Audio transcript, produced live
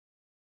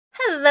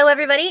Hello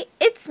everybody,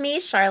 it's me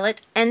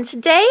Charlotte, and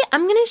today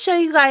I'm going to show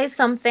you guys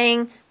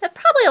something that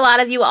probably a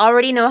lot of you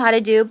already know how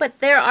to do, but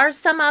there are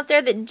some out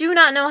there that do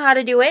not know how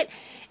to do it,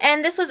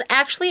 and this was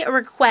actually a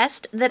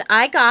request that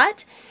I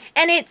got,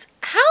 and it's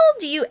how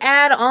do you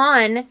add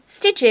on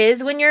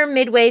stitches when you're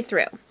midway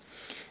through?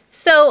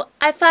 So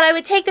I thought I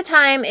would take the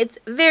time. It's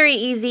very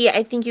easy.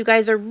 I think you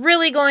guys are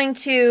really going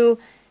to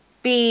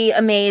be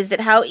amazed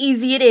at how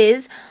easy it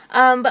is.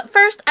 But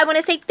first, I want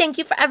to say thank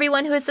you for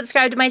everyone who has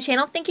subscribed to my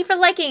channel. Thank you for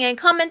liking and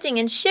commenting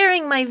and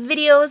sharing my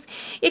videos.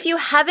 If you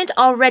haven't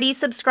already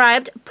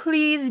subscribed,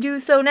 please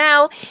do so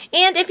now.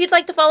 And if you'd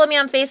like to follow me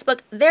on Facebook,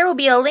 there will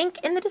be a link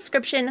in the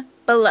description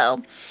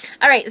below.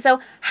 Alright,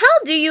 so how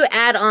do you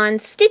add on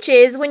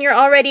stitches when you're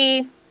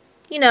already,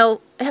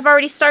 have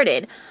already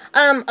started?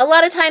 A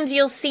lot of times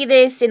you'll see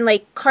this in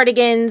like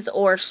cardigans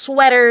or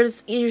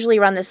sweaters, usually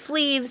around the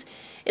sleeves.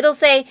 It'll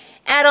say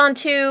add on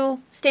 2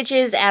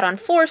 stitches, add on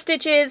 4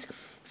 stitches.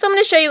 So I'm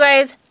going to show you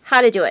guys how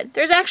to do it.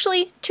 There's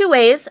actually 2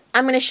 ways.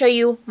 I'm going to show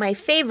you my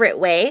favorite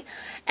way.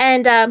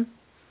 And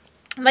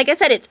like I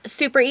said, it's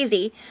super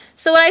easy.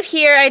 So what I've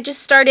here, I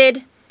just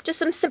started just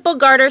some simple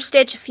garter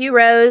stitch, a few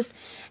rows,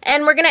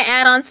 and we're going to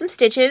add on some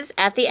stitches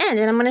at the end.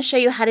 And I'm going to show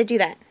you how to do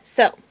that.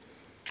 So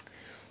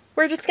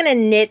we're just going to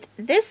knit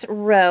this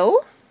row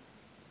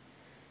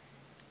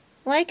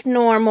like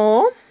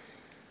normal.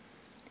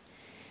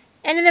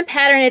 And in the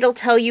pattern, it'll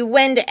tell you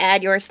when to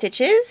add your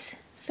stitches.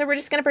 So we're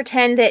just going to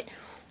pretend that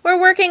we're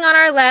working on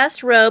our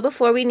last row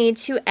before we need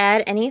to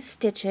add any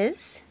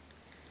stitches.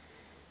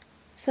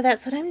 So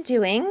that's what I'm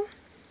doing.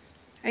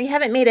 I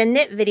haven't made a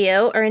knit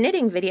video or a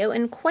knitting video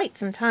in quite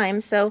some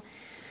time, so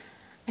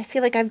I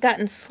feel like I've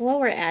gotten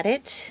slower at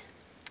it.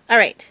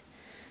 Alright,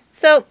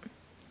 so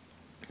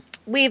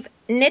we've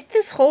knit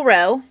this whole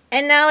row,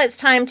 and now it's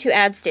time to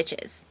add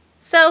stitches.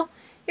 So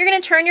you're going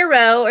to turn your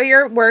row or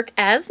your work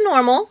as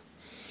normal.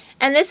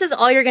 And this is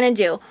all you're going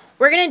to do.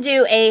 We're going to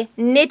do a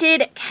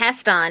knitted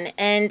cast on,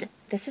 and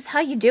this is how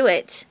you do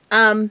it.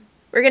 We're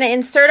going to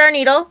insert our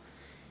needle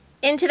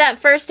into that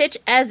first stitch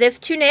as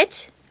if to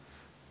knit.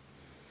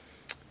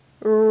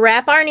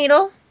 Wrap our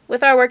needle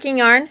with our working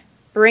yarn.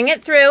 Bring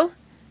it through.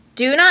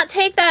 Do not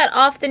take that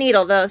off the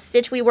needle, the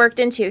stitch we worked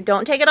into.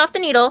 Don't take it off the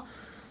needle.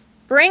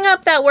 Bring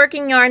up that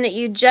working yarn that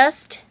you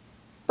just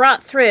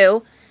brought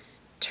through.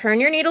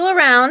 Turn your needle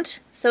around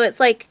so it's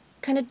like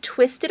kind of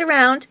twisted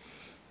around.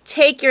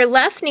 Take your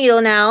left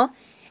needle now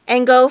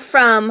and go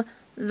from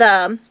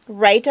the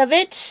right of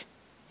it,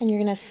 and you're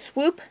going to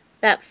swoop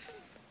that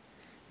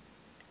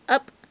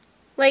up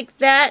like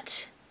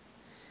that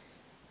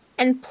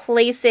and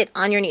place it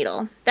on your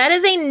needle. That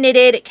is a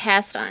knitted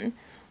cast on,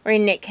 or a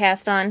knit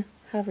cast on,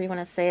 however you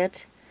want to say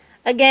it.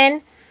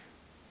 Again,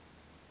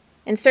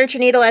 insert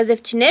your needle as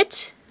if to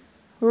knit,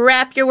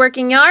 wrap your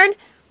working yarn,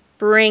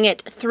 bring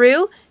it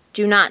through.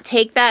 Do not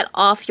take that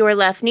off your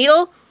left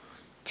needle.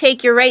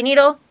 Take your right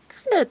needle,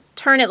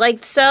 turn it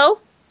like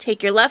so,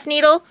 take your left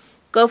needle,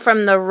 go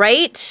from the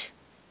right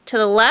to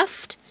the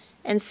left,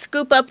 and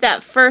scoop up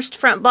that first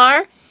front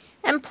bar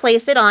and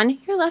place it on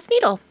your left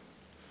needle.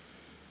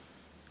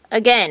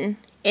 Again,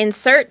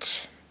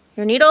 insert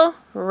your needle,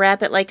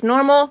 wrap it like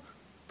normal,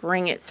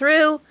 bring it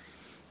through.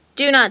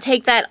 Do not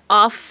take that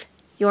off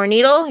your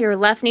needle, your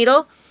left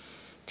needle.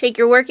 Take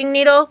your working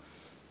needle,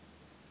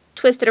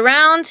 twist it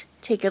around,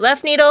 take your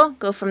left needle,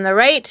 go from the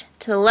right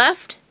to the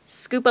left,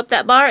 scoop up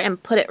that bar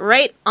and put it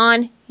right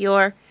on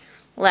your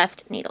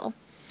left needle.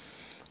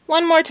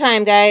 One more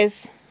time,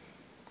 guys.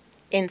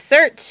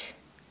 Insert,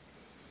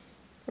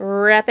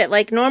 wrap it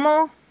like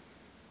normal,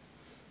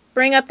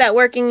 bring up that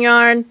working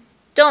yarn,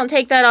 don't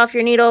take that off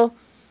your needle,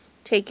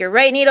 take your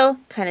right needle,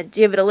 kind of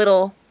give it a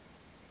little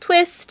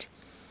twist,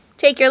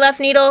 take your left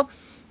needle,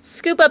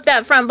 scoop up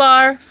that front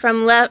bar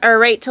from left or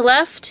right to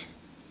left,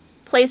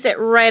 place it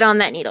right on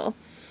that needle.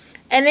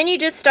 And then you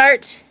just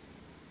start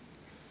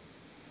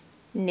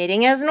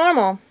knitting as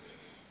normal.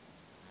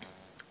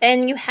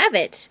 And you have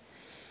it.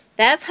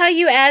 That's how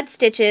you add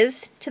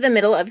stitches to the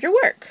middle of your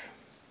work.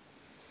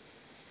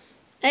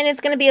 And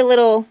it's going to be a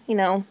little,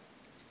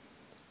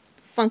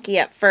 funky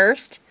at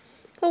first.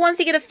 But once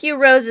you get a few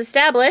rows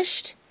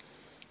established,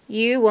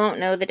 you won't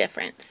know the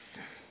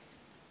difference.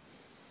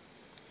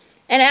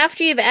 And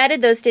after you've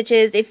added those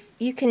stitches, if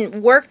you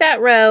can work that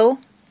row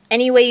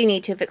any way you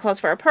need to, if it calls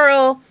for a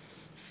purl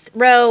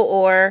row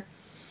or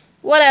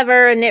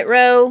whatever, a knit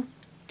row,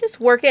 just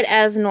work it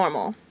as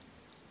normal.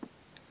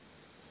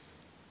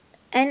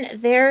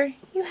 And there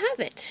you have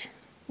it.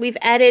 We've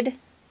added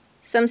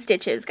some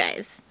stitches,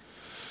 guys.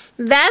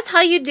 That's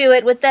how you do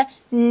it with the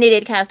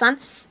knitted cast on.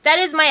 That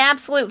is my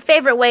absolute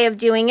favorite way of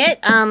doing it.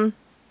 And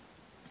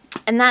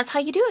that's how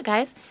you do it,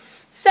 guys.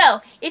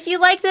 So, if you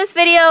liked this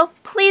video,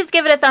 please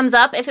give it a thumbs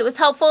up. If it was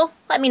helpful,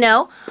 let me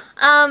know.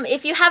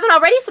 If you haven't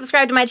already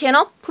subscribed to my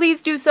channel,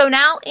 please do so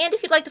now. And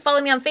if you'd like to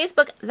follow me on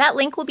Facebook, that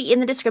link will be in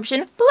the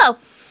description below.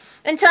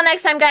 Until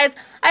next time, guys,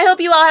 I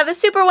hope you all have a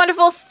super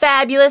wonderful,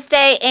 fabulous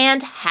day,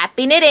 and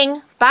happy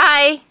knitting.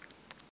 Bye!